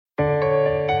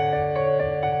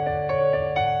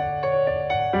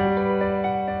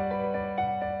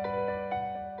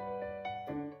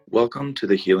Welcome to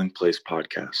the Healing Place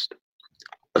podcast,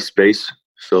 a space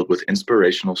filled with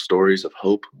inspirational stories of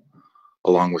hope,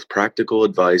 along with practical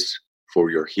advice for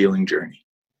your healing journey.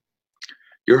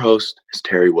 Your host is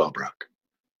Terry Wellbrock,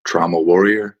 trauma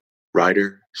warrior,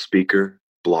 writer, speaker,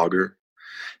 blogger,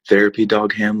 therapy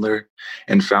dog handler,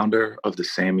 and founder of the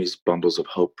Sammy's Bundles of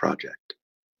Hope project.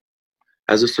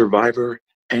 As a survivor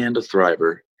and a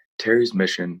thriver, Terry's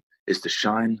mission is to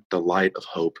shine the light of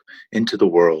hope into the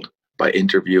world by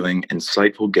interviewing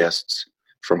insightful guests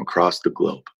from across the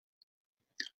globe.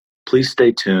 Please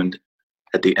stay tuned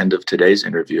at the end of today's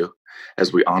interview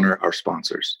as we honor our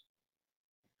sponsors.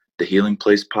 The Healing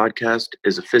Place podcast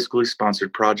is a fiscally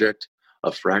sponsored project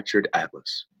of Fractured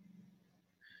Atlas.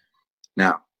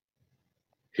 Now,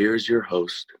 here's your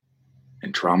host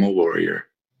and trauma warrior,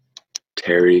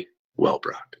 Terry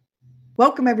Wellbrock.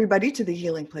 Welcome, everybody, to the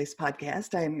Healing Place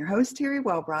podcast. I am your host, Terry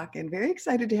Wellbrock, and very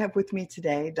excited to have with me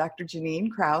today Dr. Jannine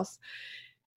Krause.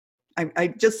 I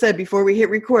just said before we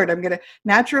hit record, I'm going to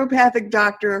naturopathic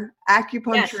doctor,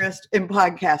 acupuncturist, and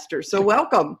podcaster. So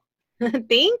welcome.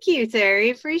 Thank you, Terry.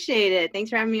 Appreciate it.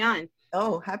 Thanks for having me on.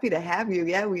 Oh, happy to have you.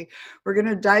 Yeah, we're going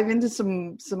to dive into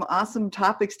some awesome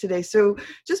topics today. So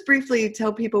just briefly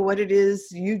tell people what it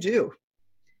is you do.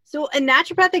 So a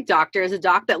naturopathic doctor is a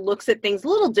doc that looks at things a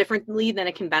little differently than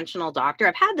a conventional doctor.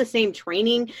 I've had the same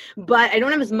training, but I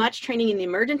don't have as much training in the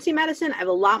emergency medicine. I have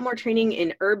a lot more training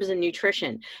in herbs and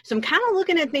nutrition. So I'm kind of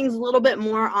looking at things a little bit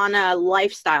more on a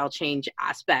lifestyle change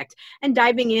aspect and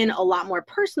diving in a lot more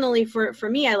personally. For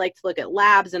me, I like to look at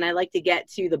labs and I like to get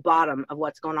to the bottom of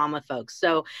what's going on with folks.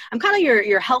 So I'm kind of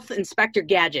your health inspector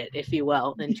gadget, if you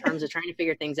will, in terms of trying to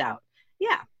figure things out.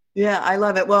 Yeah. Yeah, I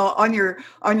love it. Well, on your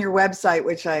website,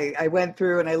 which I went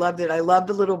through and I loved it. I loved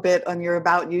a little bit on your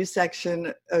About You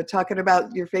section, talking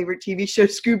about your favorite TV show,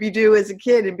 Scooby-Doo, as a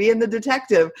kid and being the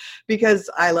detective, because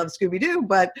I love Scooby-Doo.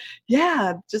 But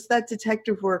yeah, just that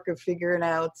detective work of figuring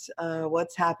out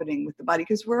what's happening with the body,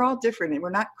 because we're all different and we're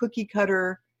not cookie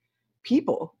cutter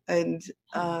people. And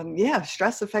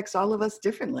stress affects all of us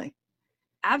differently.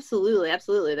 Absolutely.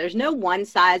 Absolutely. There's no one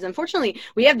size. Unfortunately,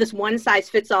 we have this one size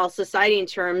fits all society in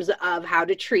terms of how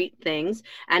to treat things.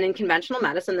 And in conventional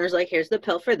medicine, there's like, here's the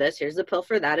pill for this, here's the pill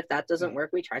for that. If that doesn't work,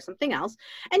 we try something else.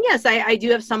 And yes, I do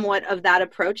have somewhat of that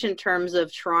approach in terms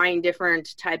of trying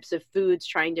different types of foods,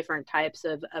 trying different types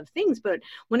of things. But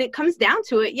when it comes down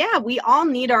to it, yeah, we all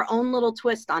need our own little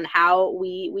twist on how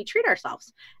we treat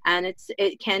ourselves. And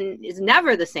is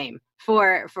never the same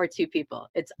for two people.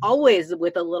 It's always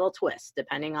with a little twist,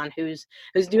 depending on who's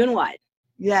doing what.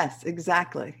 Yes,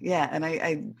 exactly. Yeah. And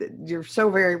I you're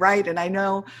so very right. And I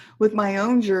know with my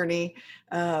own journey,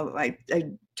 I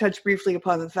touched briefly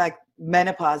upon the fact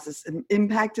menopause has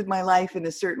impacted my life in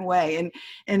a certain way.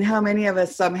 And how many of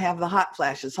us, some have the hot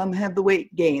flashes, some have the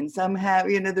weight gain, some have,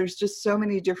 there's just so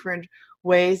many different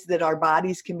ways that our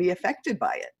bodies can be affected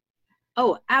by it.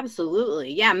 Oh,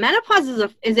 absolutely. Yeah. Menopause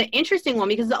is an interesting one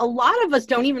because a lot of us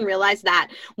don't even realize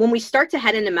that when we start to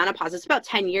head into menopause, it's about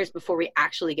 10 years before we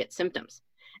actually get symptoms.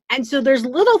 And so there's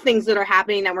little things that are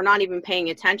happening that we're not even paying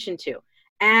attention to.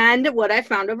 And what I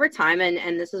found over time,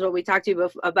 and this is what we talked to you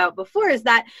about before, is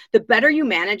that the better you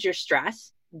manage your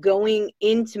stress going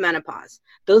into menopause,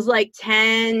 those like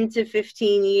 10 to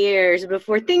 15 years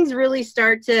before things really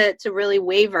start to really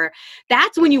waver,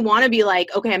 that's when you want to be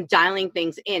like, okay, I'm dialing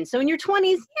things in. So in your 20s,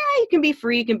 yeah, you can be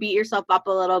free, you can beat yourself up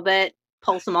a little bit,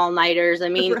 pull some all-nighters. I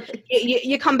mean, right.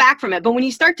 you come back from it. But when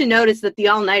you start to notice that the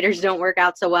all-nighters don't work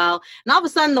out so well, and all of a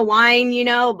sudden the wine,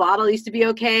 bottle used to be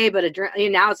okay, but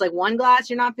now it's like one glass,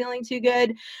 you're not feeling too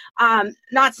good.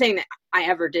 Not saying that I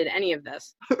ever did any of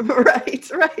this. Right.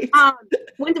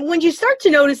 When you start to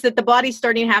notice that the body's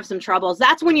starting to have some troubles,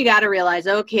 that's when you got to realize,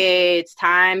 okay, it's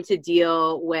time to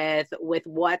deal with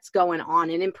what's going on.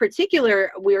 And in particular,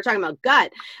 we were talking about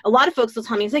gut. A lot of folks will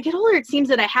tell me, as I get older, it seems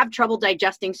that I have trouble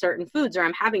digesting certain foods, or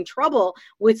I'm having trouble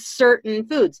with certain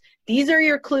foods. These are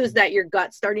your clues that your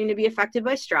gut's starting to be affected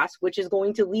by stress, which is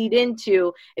going to lead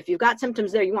into, if you've got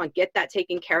symptoms there, you want to get that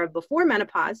taken care of before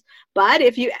menopause. But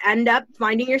if you end up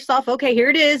finding yourself, okay, here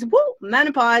it is,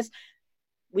 menopause,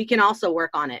 we can also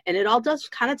work on it. And it all does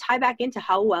kind of tie back into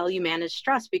how well you manage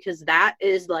stress, because that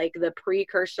is like the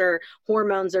precursor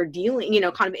hormones are dealing,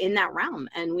 kind of in that realm.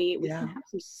 And we can have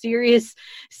some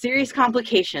serious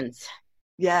complications.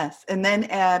 Yes. And then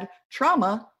add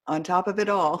trauma on top of it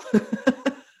all.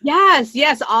 Yes,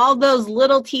 yes, all those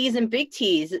little T's and big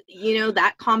T's,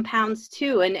 that compounds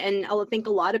too. And I think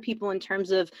a lot of people, in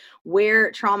terms of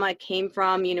where trauma came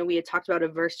from, we had talked about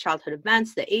adverse childhood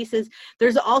events, the ACEs.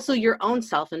 There's also your own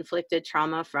self-inflicted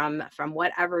trauma from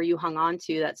whatever you hung on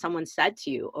to that someone said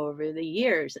to you over the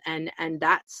years. And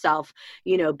that self,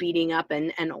 beating up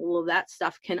and all of that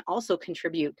stuff can also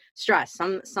contribute stress.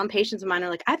 Some patients of mine are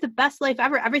like, I have the best life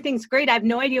ever. Everything's great. I have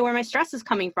no idea where my stress is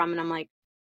coming from. And I'm like,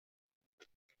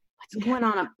 what's going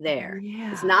on up there?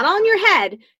 Yeah. It's not on your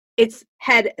head. It's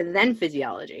head, then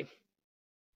physiology.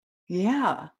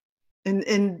 Yeah.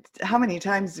 And how many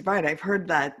times, right, I've heard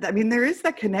that. I mean, there is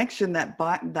that connection, that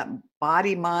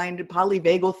body mind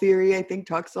polyvagal theory, I think,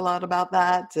 talks a lot about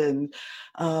that. And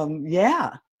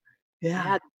yeah.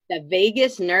 The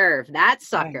vagus nerve, that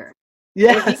sucker. Right.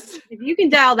 Yes. If you can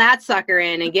dial that sucker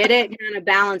in and get it kind of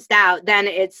balanced out, then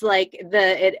it's like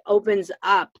it opens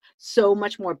up so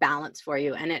much more balance for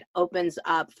you, and it opens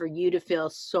up for you to feel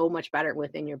so much better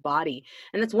within your body.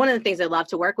 And that's one of the things I love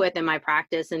to work with in my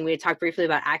practice. And we had talked briefly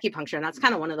about acupuncture, and that's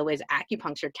kind of one of the ways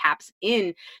acupuncture taps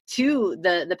in to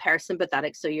the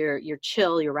parasympathetic. So your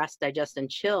chill, your rest, digest, and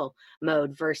chill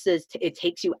mode, versus it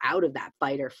takes you out of that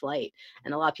fight or flight.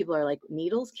 And a lot of people are like,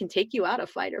 needles can take you out of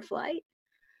fight or flight.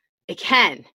 It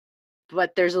can,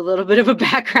 but there's a little bit of a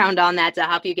background on that to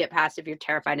help you get past. If you're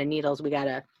terrified of needles, we got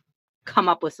to come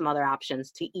up with some other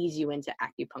options to ease you into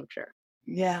acupuncture.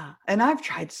 Yeah. And I've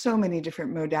tried so many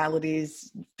different modalities,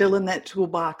 fill in that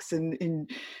toolbox. And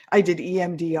I did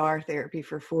EMDR therapy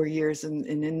for 4 years. And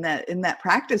in that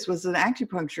practice was an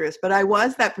acupuncturist, but I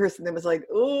was that person that was like,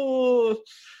 oh,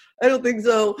 I don't think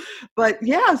so. But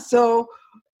yeah, so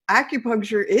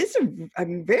acupuncture is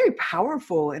very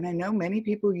powerful, and I know many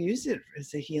people use it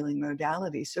as a healing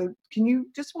modality. So can you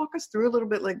just walk us through a little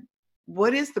bit, like,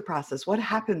 what is the process? What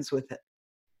happens with it?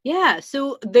 Yeah,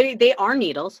 so they are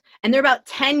needles, and they're about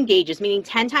 10 gauges, meaning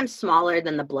 10 times smaller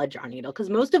than the blood draw needle. Because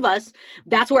most of us,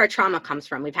 that's where our trauma comes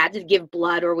from. We've had to give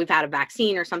blood, or we've had a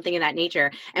vaccine or something of that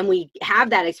nature, and we have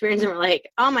that experience, and we're like,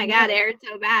 oh my God, it hurt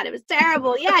so bad. It was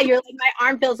terrible. Yeah, you're like, my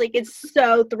arm feels like it's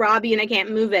so throbby and I can't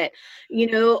move it,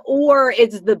 or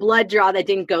it's the blood draw that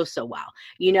didn't go so well.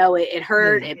 It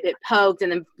hurt, it poked,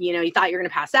 and then, you thought you were going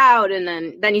to pass out, and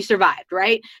then you survived,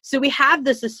 right? So we have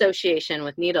this association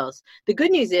with needles. The good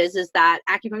news is that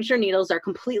acupuncture needles are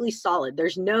completely solid.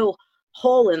 There's no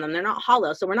hole in them. They're not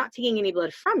hollow. So we're not taking any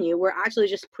blood from you. We're actually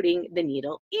just putting the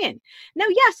needle in. Now,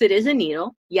 yes, it is a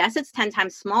needle. Yes, it's 10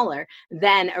 times smaller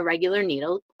than a regular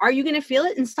needle. Are you going to feel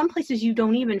it? In some places, you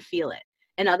don't even feel it.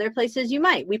 In other places, you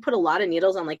might. We put a lot of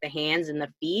needles on like the hands and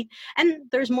the feet, and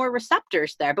there's more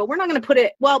receptors there, but we're not going to put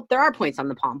it, well, there are points on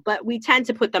the palm, but we tend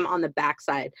to put them on the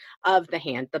backside of the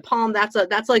hand. The palm, that's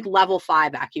like level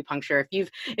 5 acupuncture.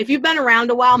 If you've been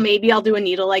around a while, maybe I'll do a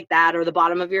needle like that, or the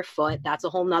bottom of your foot. That's a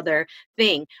whole nother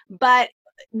thing. But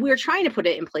we're trying to put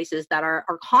it in places that are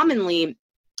commonly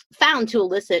found to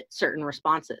elicit certain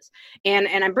responses. And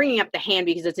I'm bringing up the hand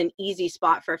because it's an easy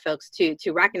spot for folks to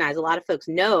recognize. A lot of folks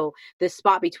know this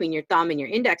spot between your thumb and your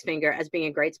index finger as being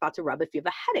a great spot to rub if you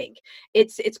have a headache.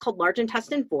 It's called large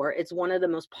intestine 4. It's one of the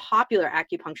most popular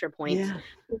acupuncture points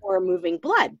for moving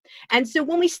blood. And so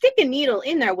when we stick a needle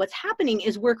in there, what's happening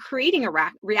is we're creating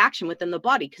a reaction within the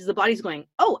body, because the body's going,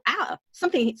 oh,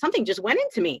 something just went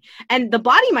into me. And the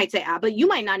body might say, but you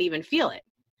might not even feel it.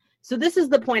 So this is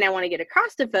the point I want to get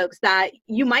across to folks, that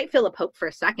you might feel a poke for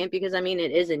a second, because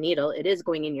it is a needle, it is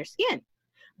going in your skin.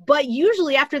 But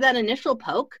usually after that initial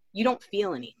poke, you don't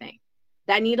feel anything.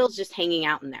 That needle's just hanging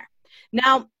out in there.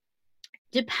 Now,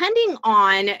 depending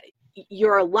on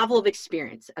your level of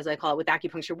experience, as I call it, with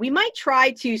acupuncture, we might try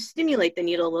to stimulate the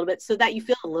needle a little bit so that you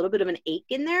feel a little bit of an ache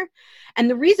in there. And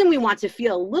the reason we want to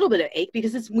feel a little bit of ache,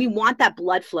 because we want that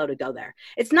blood flow to go there.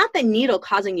 It's not the needle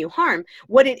causing you harm.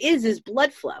 What it is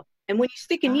blood flow. And when you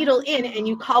stick a needle in and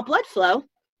you call blood flow,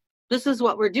 this is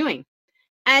what we're doing.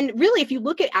 And really, if you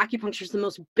look at acupuncture, the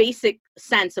most basic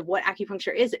sense of what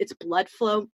acupuncture is, it's blood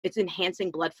flow. It's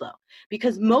enhancing blood flow,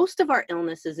 because most of our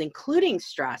illnesses, including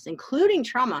stress, including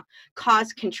trauma,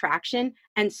 cause contraction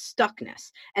and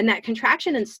stuckness. And that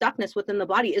contraction and stuckness within the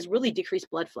body is really decreased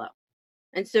blood flow.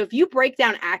 And so if you break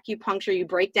down acupuncture, you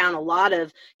break down a lot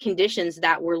of conditions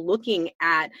that we're looking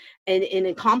at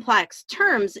in complex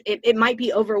terms, it might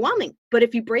be overwhelming. But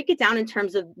if you break it down in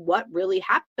terms of what really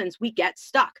happens, we get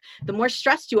stuck. The more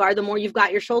stressed you are, the more you've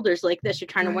got your shoulders like this. You're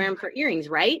trying to wear them for earrings,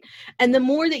 right? And the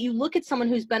more that you look at someone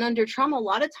who's been under trauma, a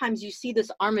lot of times you see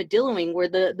this armadilloing where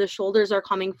the shoulders are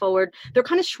coming forward. They're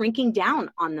kind of shrinking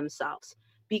down on themselves,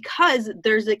 because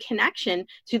there's a connection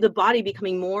to the body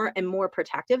becoming more and more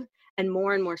protective and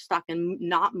more stuck and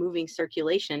not moving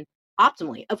circulation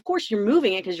optimally. Of course, you're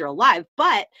moving it because you're alive,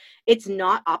 but it's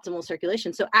not optimal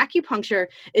circulation. So acupuncture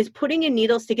is putting in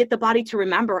needles to get the body to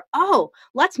remember, oh,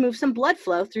 let's move some blood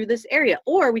flow through this area.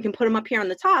 Or we can put them up here on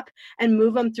the top and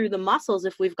move them through the muscles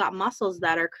if we've got muscles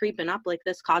that are creeping up like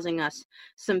this, causing us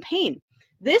some pain.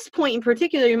 This point in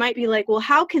particular, you might be like, well,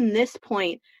 how can this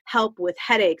point help with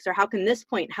headaches? Or how can this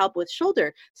point help with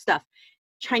shoulder stuff?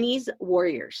 Chinese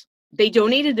warriors, they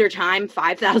donated their time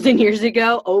 5,000 years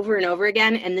ago over and over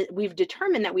again. And we've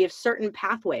determined that we have certain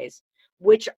pathways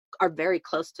which are very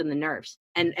close to the nerves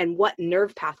and what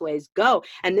nerve pathways go.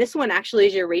 And this one actually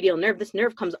is your radial nerve. This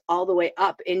nerve comes all the way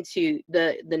up into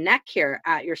the neck here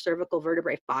at your cervical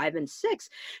vertebrae 5 and 6.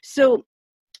 So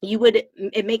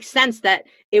it makes sense that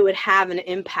it would have an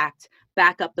impact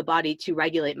back up the body to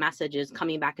regulate messages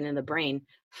coming back into the brain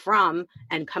from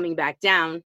and coming back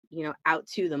down, out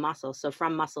to the muscles. So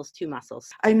from muscles to muscles.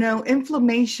 I know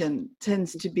inflammation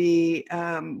tends to be,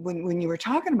 when you were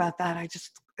talking about that,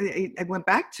 I went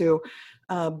back to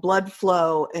blood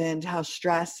flow and how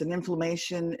stress and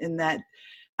inflammation in that.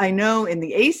 I know in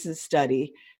the ACEs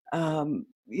study,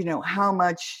 how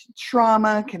much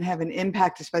trauma can have an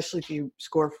impact, especially if you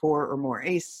score 4 or more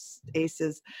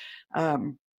ACEs,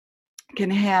 can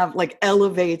have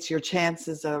elevates your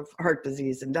chances of heart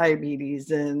disease and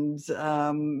diabetes and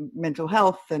mental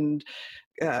health and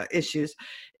issues.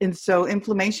 And so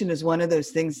inflammation is one of those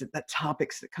things that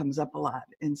topics that comes up a lot.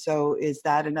 And so is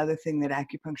that another thing that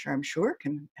acupuncture, I'm sure,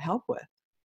 can help with?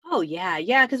 Oh,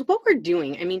 yeah. Because what we're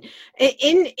doing,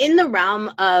 in the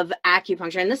realm of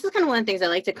acupuncture, and this is kind of one of the things I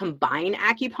like to combine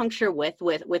acupuncture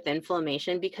with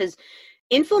inflammation, because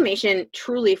inflammation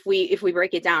truly, if we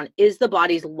break it down, is the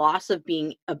body's loss of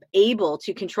being able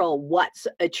to control what's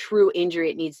a true injury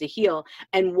it needs to heal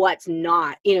and what's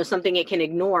not, something it can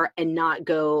ignore and not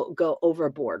go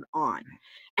overboard on.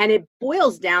 And it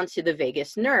boils down to the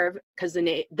vagus nerve, because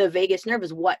the vagus nerve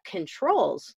is what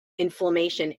controls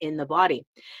inflammation in the body.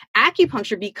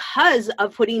 Acupuncture, because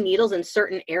of putting needles in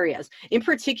certain areas, in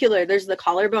particular, there's the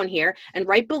collarbone here, and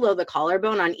right below the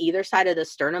collarbone on either side of the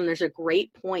sternum, there's a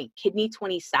great point, kidney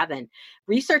 27.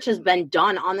 Research has been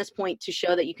done on this point to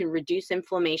show that you can reduce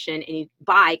inflammation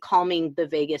by calming the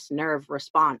vagus nerve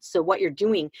response. So what you're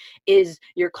doing is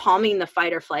you're calming the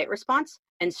fight or flight response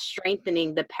and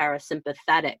strengthening the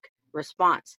parasympathetic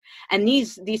response. And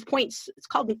these points, it's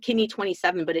called kidney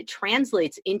 27, but it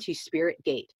translates into spirit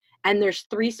gate. And there's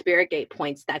 3 spirit gate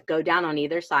points that go down on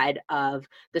either side of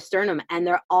the sternum. And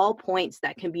they're all points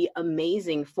that can be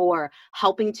amazing for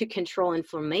helping to control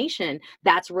inflammation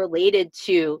that's related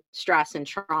to stress and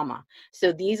trauma.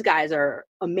 So these guys are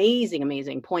amazing,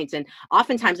 amazing points. And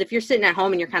oftentimes if you're sitting at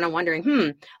home and you're kind of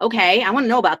wondering, okay, I want to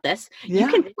know about this. Yeah. You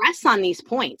can press on these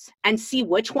points and see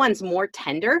which one's more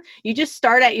tender. You just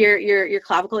start at your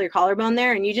clavicle, your collarbone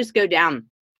there, and you just go down.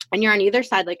 And you're on either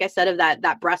side, like I said, of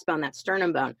that breastbone, that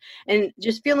sternum bone, and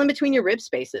just feel in between your rib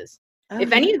spaces.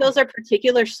 If any of those are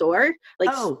particular sore,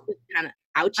 kind of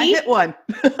ouchy. I hit one.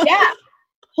 Yeah.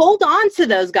 Hold on to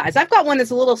those guys. I've got one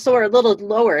that's a little sore, a little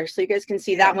lower, so you guys can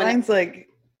see that one. Mine's this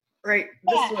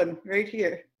one right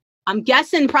here. I'm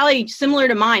guessing probably similar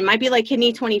to mine. Might be like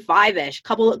kidney 25-ish,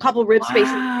 couple rib spaces.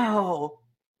 Wow.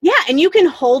 Yeah, and you can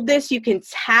hold this, you can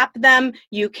tap them,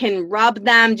 you can rub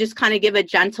them, just kind of give a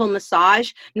gentle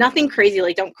massage. Nothing crazy,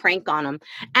 don't crank on them.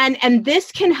 And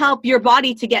this can help your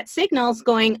body to get signals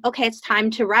going, okay, it's time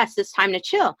to rest, it's time to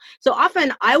chill. So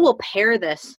often I will pair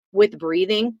this with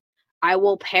breathing. I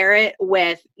will pair it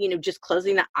with, just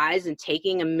closing the eyes and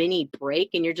taking a mini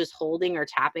break, and you're just holding or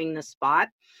tapping the spot.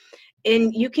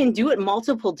 And you can do it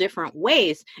multiple different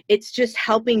ways. It's just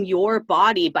helping your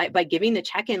body by giving the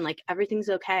check-in, everything's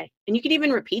okay. And you can even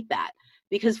repeat that,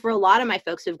 because for a lot of my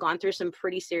folks who've gone through some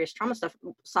pretty serious trauma stuff,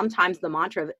 sometimes the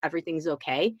mantra of everything's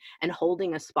okay and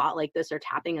holding a spot like this or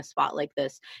tapping a spot like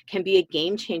this can be a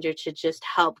game changer to just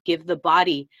help give the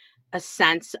body a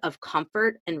sense of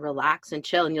comfort and relax and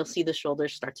chill. And you'll see the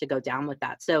shoulders start to go down with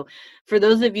that. So for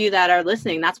those of you that are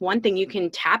listening, that's one thing you can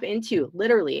tap into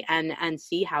literally and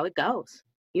see how it goes.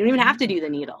 You don't even have to do the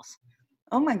needles.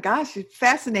 Oh my gosh, it's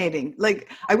fascinating.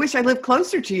 I wish I lived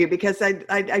closer to you, because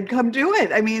I'd come do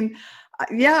it. I'd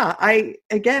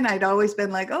always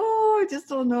been I just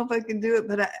don't know if I can do it.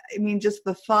 But just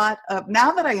the thought of,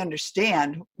 now that I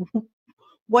understand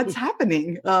what's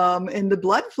happening, and the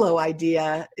blood flow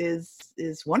idea is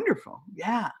wonderful.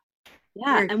 Yeah.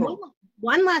 Very and cool.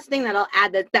 One last thing that I'll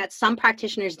add that some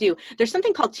practitioners do, there's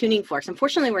something called tuning forks.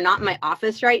 Unfortunately, we're not in my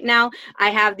office right now. I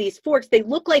have these forks. They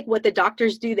look like what the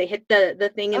doctors do. They hit the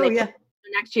thing and put it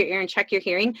next to your ear and check your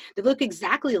hearing. They look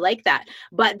exactly like that,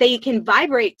 but they can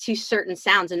vibrate to certain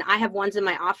sounds. And I have ones in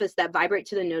my office that vibrate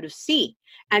to the note of C.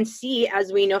 And C,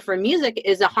 as we know from music,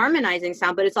 is a harmonizing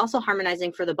sound, but it's also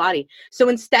harmonizing for the body. So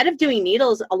instead of doing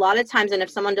needles, a lot of times, and if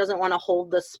someone doesn't want to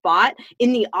hold the spot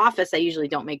in the office, I usually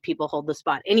don't make people hold the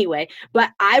spot anyway,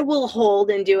 but I will hold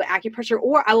and do acupressure,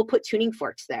 or I will put tuning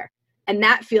forks there. And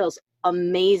that feels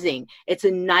amazing. It's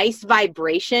a nice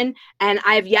vibration, and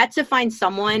I've yet to find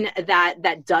someone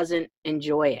that doesn't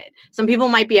enjoy it. Some people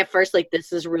might be at first like,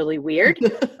 this is really weird,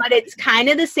 but it's kind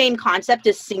of the same concept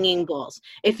as singing bowls.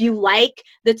 If you like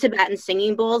the Tibetan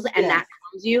singing bowls and that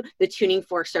calms you, the tuning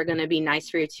forks are going to be nice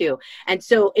for you too. And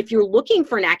so if you're looking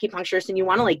for an acupuncturist and you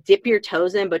want to like dip your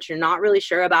toes in, but you're not really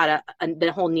sure about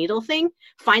the whole needle thing,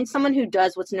 find someone who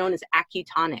does what's known as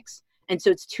acutonics. And so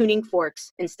it's tuning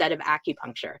forks instead of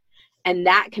acupuncture. And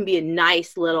that can be a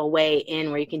nice little way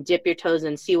in where you can dip your toes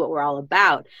and see what we're all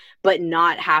about, but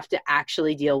not have to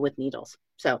actually deal with needles.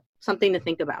 So something to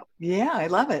think about. Yeah, I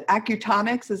love it.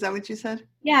 Acutonics, is that what you said?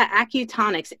 Yeah,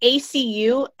 Acutonics,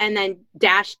 ACU and then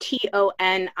 -TONICS.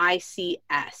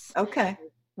 Okay.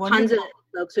 Wonderful. Tons of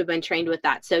folks who've been trained with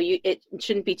that. So it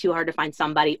shouldn't be too hard to find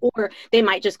somebody, or they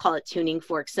might just call it tuning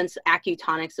forks, since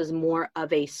Acutonics is more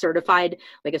of a certified,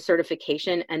 like a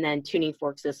certification, and then tuning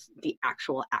forks is the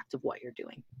actual act of what you're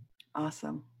doing.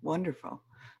 Awesome. Wonderful.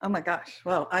 Oh my gosh.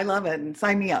 Well, I love it. And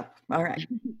sign me up. All right.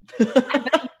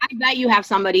 I bet you have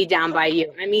somebody down by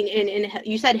you. I mean, in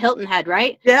you said Hilton Head,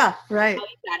 right? Yeah, right. You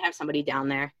gotta have somebody down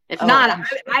there. If not,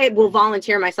 I will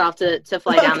volunteer myself to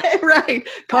fly down there. Right.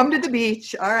 Come to the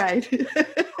beach. All right.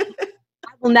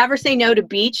 I will never say no to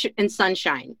beach and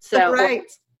sunshine. So right.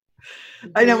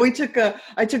 I know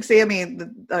I took Sammy,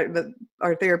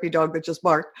 our therapy dog that just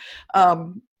barked,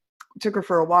 took her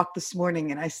for a walk this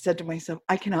morning, and I said to myself,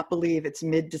 I cannot believe it's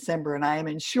mid-December and I am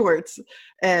in shorts.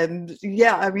 And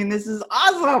yeah, I mean, this is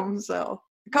awesome. So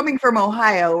coming from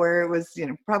Ohio, where it was,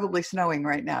 probably snowing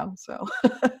right now. So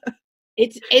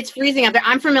it's freezing out there.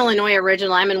 I'm from Illinois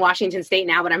originally. I'm in Washington State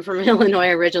now, but I'm from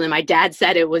Illinois originally. My dad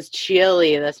said it was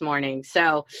chilly this morning.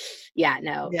 So yeah,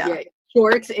 no. Yeah.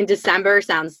 Shorts in December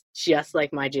sounds just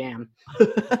like my jam.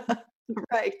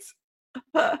 Right.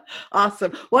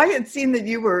 Awesome. Well, I had seen that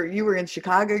you were in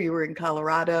Chicago, you were in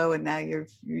Colorado, and now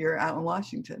you're out in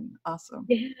Washington. Awesome.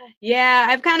 Yeah,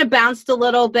 I've kind of bounced a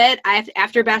little bit.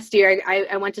 After Bastyr,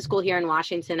 I went to school here in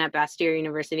Washington at Bastyr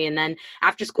University, and then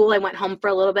after school I went home for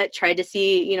a little bit, tried to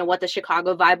see what the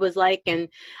Chicago vibe was like, and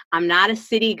I'm not a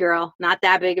city girl, not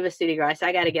that big of a city girl. I said,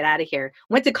 I got to get out of here.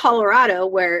 Went to Colorado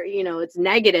where it's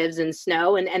negatives and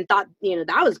snow, and thought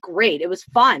that was great. It was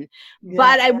fun,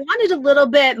 but I wanted a little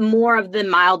bit more of the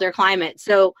milder climate,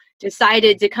 so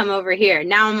decided to come over here.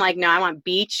 Now I'm like, no, I want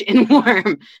beach and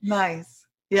warm. Nice.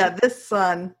 Yeah, this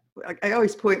son, I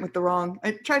always point with the wrong,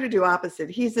 I try to do opposite.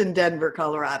 He's in Denver,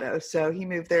 Colorado, so he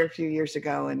moved there a few years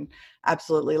ago and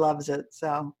absolutely loves it.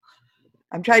 So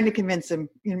I'm trying to convince him,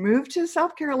 move to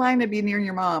South Carolina, be near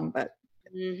your mom. But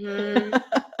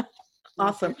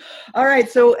Awesome. All right,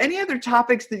 so any other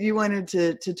topics that you wanted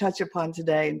to touch upon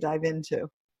today and dive into?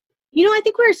 I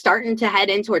think we're starting to head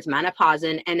in towards menopause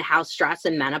and how stress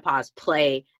and menopause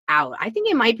play out. I think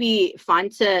it might be fun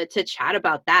to chat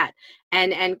about that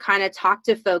and kind of talk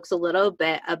to folks a little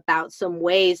bit about some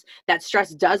ways that stress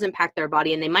does impact their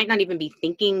body. And they might not even be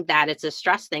thinking that it's a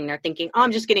stress thing. They're thinking, oh,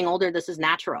 I'm just getting older. This is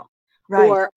natural. Right.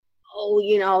 Or,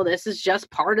 oh, this is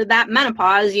just part of that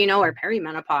menopause, or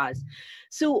perimenopause.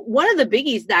 So one of the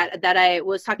biggies that I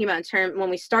was talking about when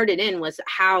we started in was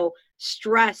how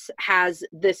stress has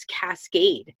this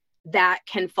cascade that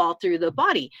can fall through the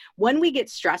body. When we get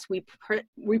stressed, we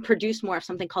produce more of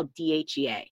something called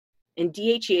DHEA. And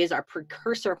DHEA is our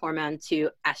precursor hormone to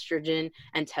estrogen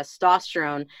and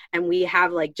testosterone. And we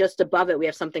have just above it, we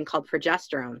have something called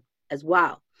progesterone as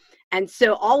well. And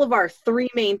so all of our three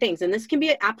main things, and this can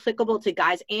be applicable to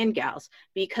guys and gals,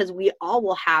 because we all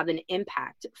will have an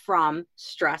impact from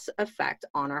stress effect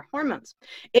on our hormones.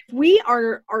 If we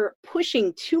are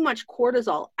pushing too much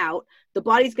cortisol out, the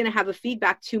body's going to have a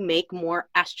feedback to make more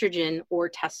estrogen or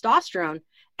testosterone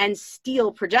and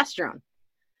steal progesterone.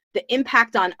 The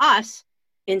impact on us,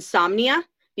 insomnia,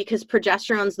 because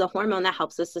progesterone is the hormone that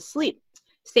helps us to sleep.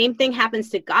 Same thing happens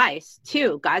to guys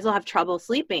too. Guys will have trouble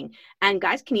sleeping, and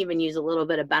guys can even use a little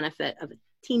bit of benefit of a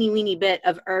teeny weeny bit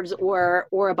of herbs or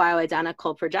a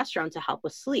bioidentical progesterone to help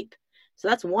with sleep. So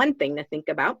that's one thing to think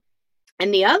about.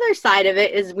 And the other side of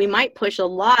it is we might push a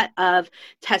lot of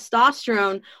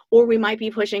testosterone, or we might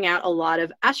be pushing out a lot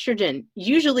of estrogen.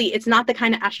 Usually it's not the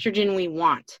kind of estrogen we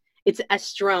want. It's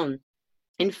estrone,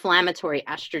 inflammatory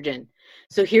estrogen.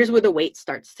 So here's where the weight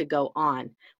starts to go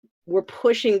on. we're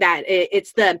pushing that.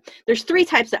 There's 3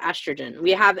 types of estrogen.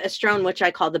 We have estrone, which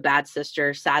I call the bad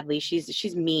sister. Sadly,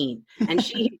 she's mean, and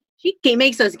she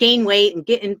makes us gain weight and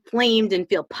get inflamed and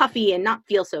feel puffy and not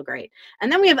feel so great.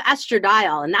 And then we have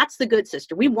estradiol, and that's the good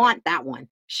sister. We want that one.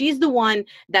 She's the one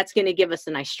that's going to give us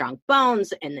the nice strong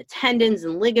bones and the tendons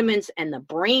and ligaments and the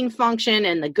brain function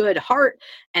and the good heart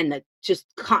and the just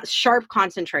sharp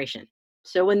concentration.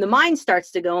 So when the mind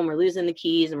starts to go and we're losing the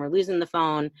keys and we're losing the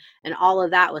phone and all of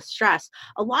that with stress,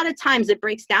 a lot of times it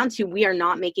breaks down to we are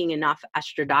not making enough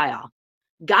estradiol.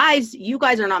 Guys, you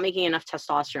guys are not making enough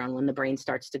testosterone when the brain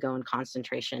starts to go and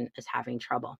concentration is having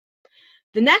trouble.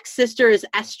 The next sister is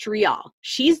estriol.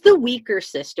 She's the weaker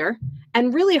sister.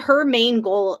 And really her main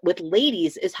goal with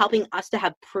ladies is helping us to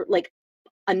have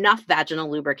enough vaginal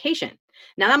lubrication.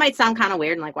 Now that might sound kind of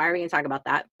weird and like, why are we going to talk about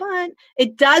that? But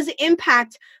it does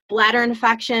impact bladder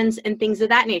infections and things of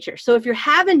that nature. So if you're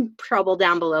having trouble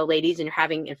down below, ladies, and you're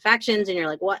having infections and you're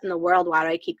like, what in the world? Why do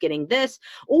I keep getting this?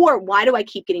 Or why do I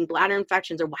keep getting bladder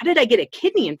infections? Or why did I get a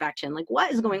kidney infection? Like,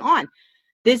 what is going on?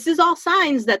 This is all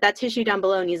signs that tissue down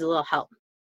below needs a little help.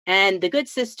 And the good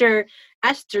sister,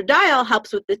 estradiol,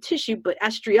 helps with the tissue, but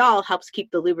estriol helps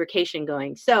keep the lubrication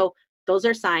going. So those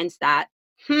are signs that,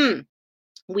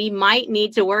 we might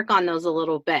need to work on those a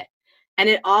little bit. And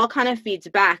it all kind of feeds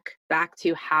back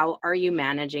to how are you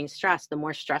managing stress? The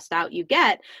more stressed out you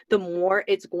get, the more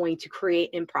it's going to create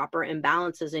improper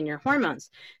imbalances in your hormones.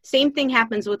 Same thing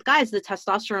happens with guys. The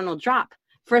testosterone will drop.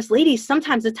 For us ladies,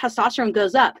 sometimes the testosterone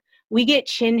goes up. We get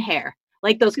chin hair,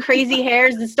 like those crazy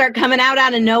hairs that start coming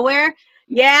out of nowhere.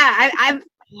 Yeah,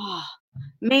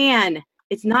 man,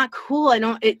 it's not cool.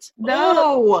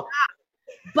 No.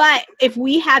 But if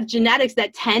we have genetics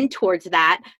that tend towards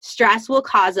that, stress will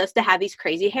cause us to have these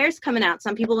crazy hairs coming out.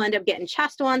 Some people end up getting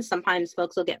chest ones. Sometimes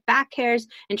folks will get back hairs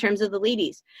in terms of the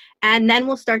ladies. And then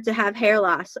we'll start to have hair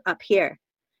loss up here.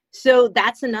 So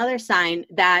that's another sign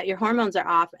that your hormones are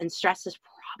off and stress is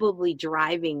probably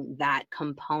driving that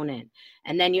component.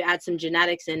 And then you add some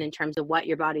genetics in terms of what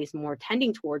your body is more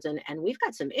tending towards. And we've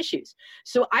got some issues.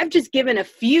 So I've just given a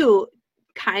few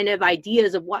kind of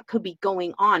ideas of what could be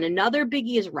going on. Another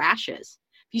biggie is rashes.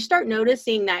 If you start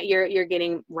noticing that you're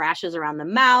getting rashes around the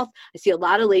mouth, I see a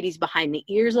lot of ladies behind the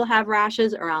ears will have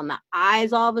rashes, around the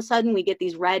eyes. All of a sudden we get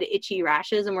these red itchy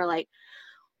rashes and we're like,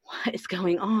 what is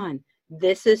going on?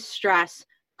 This is stress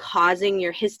causing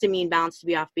your histamine balance to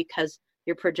be off because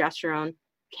your progesterone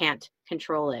can't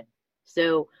control it.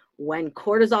 So when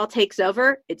cortisol takes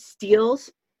over, it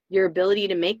steals your ability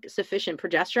to make sufficient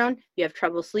progesterone. You have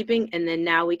trouble sleeping, and then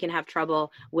now we can have trouble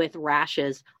with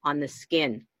rashes on the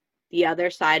skin. The other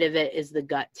side of it is the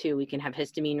gut too. We can have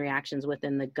histamine reactions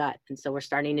within the gut. And so we're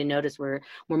starting to notice we're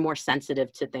more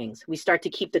sensitive to things. We start to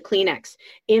keep the Kleenex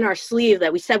in our sleeve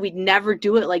that we said we'd never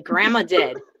do it like grandma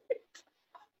did.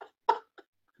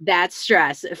 That's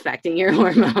stress affecting your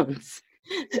hormones.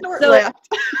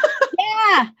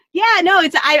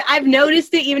 I've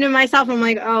noticed it even in myself. I'm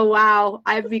like, oh wow,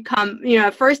 I've become,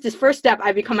 first step,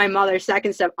 I become my mother.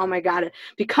 Second step, oh my God,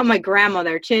 become my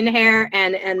grandmother. Chin hair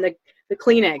and the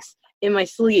Kleenex in my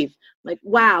sleeve. Like,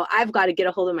 wow, I've got to get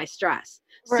a hold of my stress.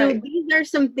 Right. So these are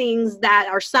some things that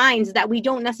are signs that we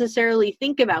don't necessarily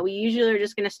think about. We usually are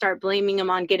just going to start blaming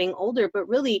them on getting older, but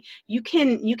really you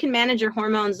can manage your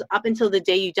hormones up until the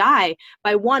day you die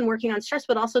by one, working on stress,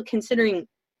 but also considering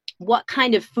what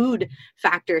kind of food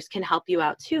factors can help you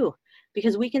out too.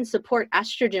 Because we can support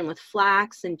estrogen with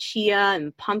flax and chia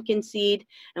and pumpkin seed,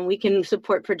 and we can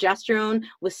support progesterone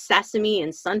with sesame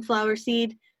and sunflower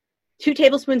seed. 2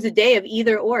 tablespoons a day of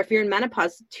either or. If you're in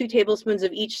menopause, 2 tablespoons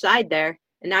of each side there.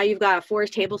 And now you've got 4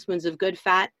 tablespoons of good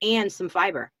fat and some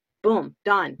fiber. Boom,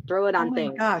 done. Throw it on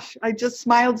things. Oh my gosh, I just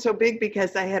smiled so big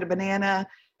because I had a banana.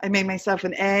 I made myself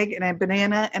an egg and a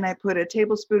banana, and I put a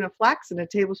tablespoon of flax and a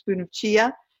tablespoon of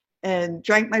chia and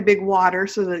drank my big water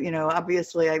so that,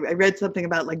 obviously I read something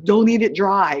about like, don't eat it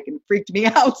dry, and it freaked me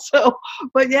out. So,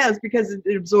 but yeah, it's because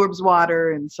it absorbs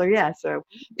water. And so, yeah,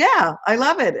 I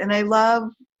love it. And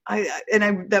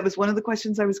that was one of the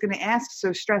questions I was going to ask.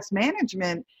 So stress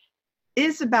management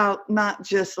is about not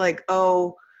just like,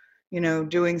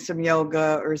 doing some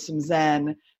yoga or some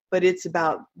Zen, but it's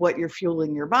about what you're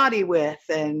fueling your body with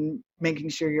and making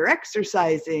sure you're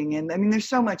exercising. And I mean, there's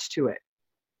so much to it.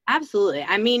 Absolutely.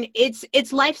 I mean,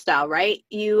 it's lifestyle, right?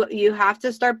 You have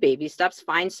to start baby steps,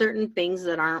 find certain things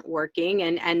that aren't working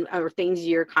and or things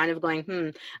you're kind of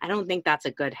going, I don't think that's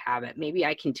a good habit. Maybe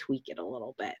I can tweak it a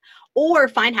little bit. or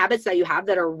find habits that you have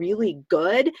that are really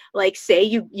good. Like say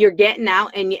you're getting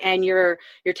out and you're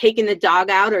taking the dog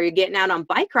out, or you're getting out on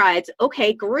bike rides.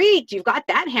 Okay, great. You've got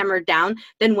that hammered down.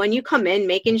 Then when you come in,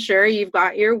 making sure you've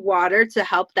got your water to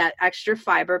help that extra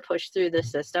fiber push through the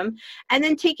system. And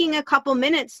then taking a couple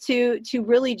minutes to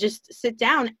really just sit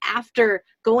down after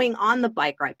going on the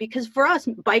bike ride. Because for us,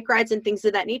 bike rides and things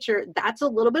of that nature, that's a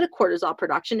little bit of cortisol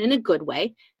production in a good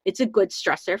way. It's a good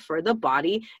stressor for the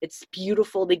body. It's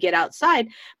beautiful to get outside.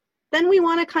 Then we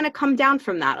want to kind of come down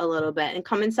from that a little bit and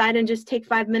come inside and just take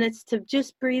 5 minutes to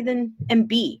just breathe and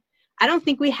be. I don't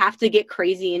think we have to get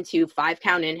crazy into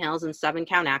 5-count inhales and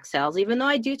 7-count exhales, even though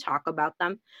I do talk about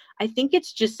them. I think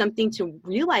it's just something to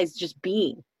realize, just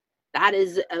being. That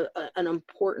is an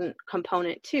important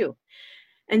component too.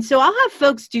 And so I'll have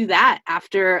folks do that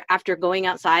after going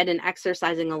outside and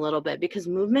exercising a little bit, because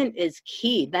movement is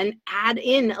key. Then add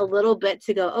in a little bit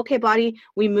to go, okay, body,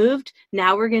 we moved.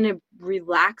 Now we're going to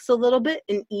relax a little bit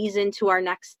and ease into our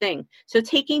next thing. So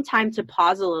taking time to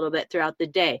pause a little bit throughout the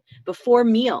day before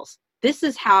meals. This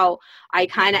is how I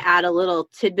kind of add a little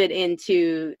tidbit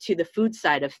into the food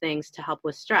side of things to help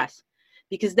with stress,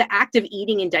 because the act of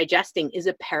eating and digesting is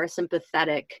a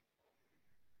parasympathetic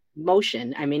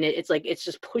motion. I mean, it's like, it's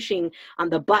just pushing on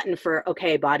the button for,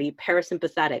 okay, body,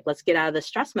 parasympathetic, let's get out of the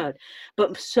stress mode.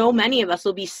 But so many of us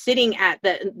will be sitting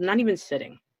not even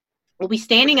sitting. We'll be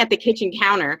standing at the kitchen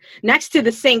counter next to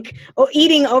the sink,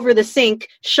 eating over the sink,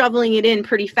 shoveling it in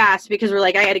pretty fast because we're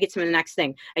like, I got to get to the next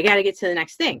thing. I got to get to the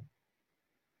next thing.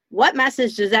 What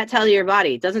message does that tell your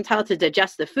body? It doesn't tell it to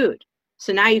digest the food.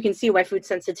 So now you can see why food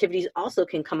sensitivities also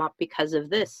can come up because of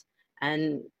this.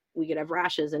 And we could have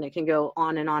rashes, and it can go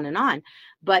on and on and on.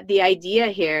 But the idea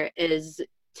here is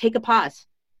take a pause.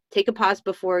 Take a pause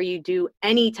before you do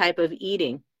any type of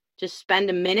eating. Just spend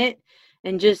a minute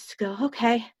and just go,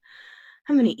 okay,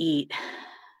 I'm going to eat.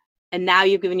 And now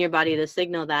you've given your body the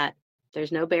signal that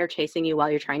there's no bear chasing you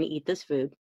while you're trying to eat this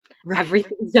food. Right.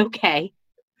 Everything's okay.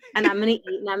 And I'm going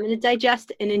to eat, and I'm going to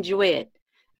digest and enjoy it,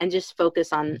 and just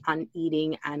focus on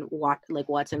eating and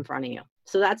what's in front of you.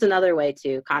 So that's another way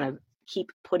to kind of keep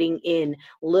putting in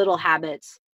little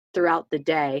habits throughout the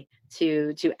day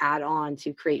to add on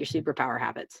to create your superpower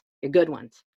habits, your good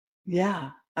ones.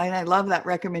 Yeah. And I love that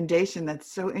recommendation. That's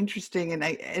so interesting.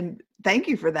 And thank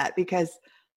you for that, because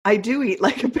I do eat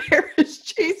like a bear is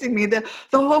chasing me. The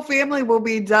whole family will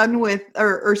be done with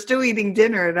or still eating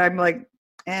dinner. And I'm like,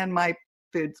 and my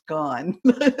food's gone.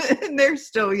 And they're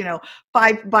still,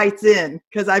 5 bites in,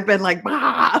 because I've been like,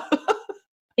 bah.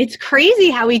 It's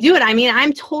crazy how we do it. I mean,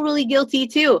 I'm totally guilty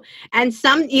too. And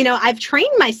I've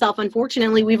trained myself,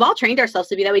 unfortunately, we've all trained ourselves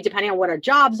to be that way, depending on what our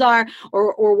jobs are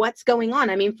or what's going on.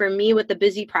 I mean, for me with the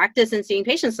busy practice and seeing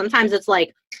patients, sometimes it's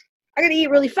like, I got to eat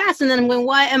really fast. And then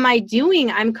what am I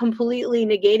doing? I'm completely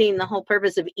negating the whole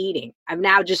purpose of eating. I've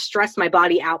now just stressed my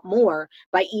body out more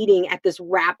by eating at this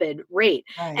rapid rate.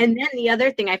 Right. And then the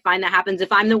other thing I find that happens, if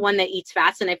I'm the one that eats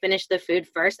fast and I finish the food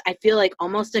first, I feel like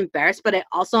almost embarrassed, but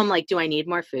I'm like, do I need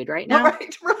more food right now?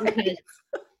 Right.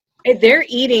 If they're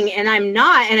eating and I'm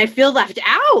not, and I feel left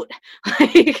out,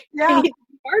 like, yeah. I need to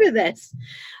be part of this.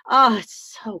 Oh,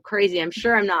 it's so crazy. I'm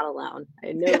sure I'm not alone.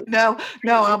 I know.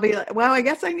 No, I'll be like, well, I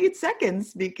guess I need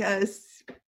seconds because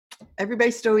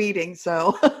everybody's still eating.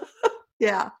 So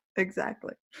yeah,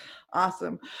 exactly.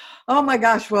 Awesome. Oh my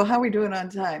gosh. Well, how are we doing on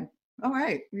time? All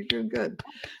right. You're doing good.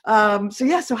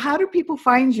 So how do people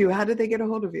find you? How do they get a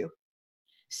hold of you?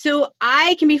 So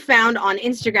I can be found on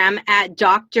Instagram at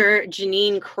Dr.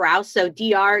 Jannine Krause. So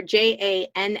DrJannine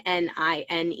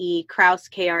Krause,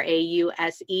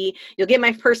 Krause. You'll get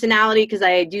my personality because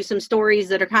I do some stories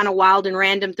that are kind of wild and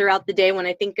random throughout the day when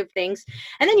I think of things.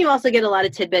 And then you also get a lot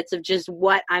of tidbits of just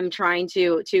what I'm trying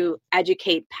to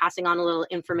educate, passing on a little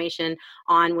information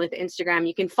on with Instagram.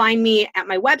 You can find me at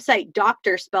my website,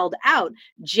 Dr. spelled out,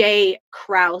 J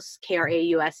Krause,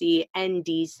 Krause,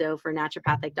 ND. So for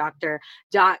naturopathic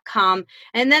doctor.com.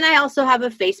 And then I also have a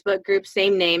Facebook group,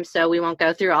 same name, so we won't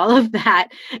go through all of that.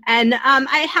 And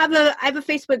I have a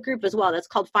Facebook group as well that's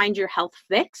called Find Your Health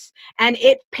Fix, and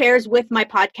it pairs with my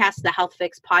podcast, the Health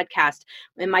Fix podcast.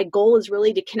 And my goal is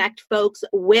really to connect folks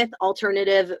with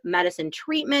alternative medicine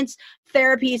treatments,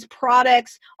 therapies,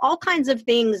 products, all kinds of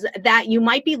things that you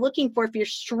might be looking for if you're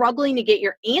struggling to get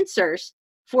your answers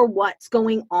for what's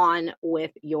going on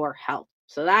with your health.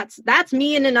 So that's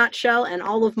me in a nutshell, and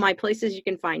all of my places you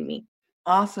can find me.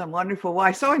 Awesome. Wonderful. Well,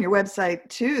 I saw on your website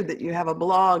too that you have a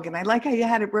blog, and I like how you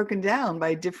had it broken down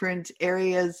by different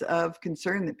areas of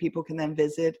concern that people can then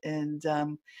visit and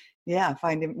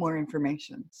find more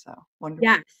information. So wonderful.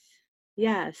 Yes.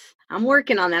 Yes, I'm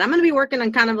working on that. I'm going to be working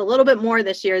on kind of a little bit more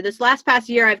this year. This past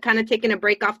year, I've kind of taken a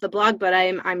break off the blog, but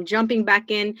I'm jumping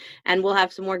back in, and we'll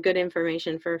have some more good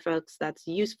information for folks that's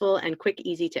useful and quick,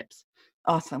 easy tips.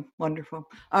 Awesome. Wonderful.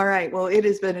 All right. Well, it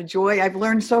has been a joy. I've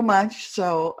learned so much.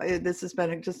 So this has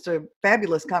been just a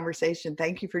fabulous conversation.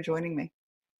 Thank you for joining me.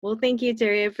 Well, thank you,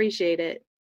 Terry. I appreciate it.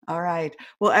 All right.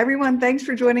 Well, everyone, thanks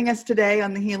for joining us today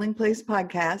on the Healing Place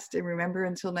podcast. And remember,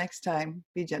 until next time,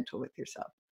 be gentle with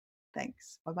yourself.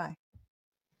 Thanks. Bye-bye.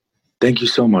 Thank you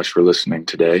so much for listening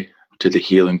today to the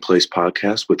Healing Place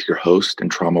podcast with your host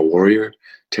and trauma warrior,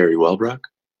 Terry Wellbrock.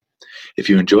 If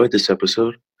you enjoyed this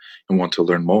episode and want to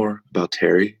learn more about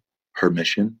Terry, her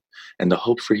mission, and the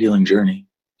Hope for Healing journey,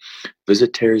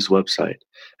 visit Terry's website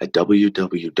at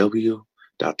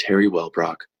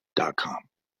www.terrywellbrock.com.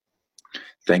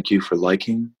 Thank you for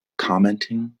liking,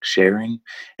 commenting, sharing,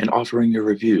 and offering your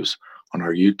reviews on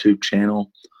our YouTube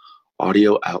channel,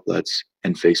 audio outlets,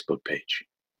 and Facebook page.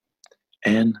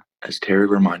 And as Terry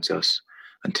reminds us,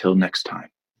 until next time,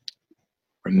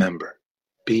 remember,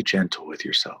 be gentle with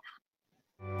yourself.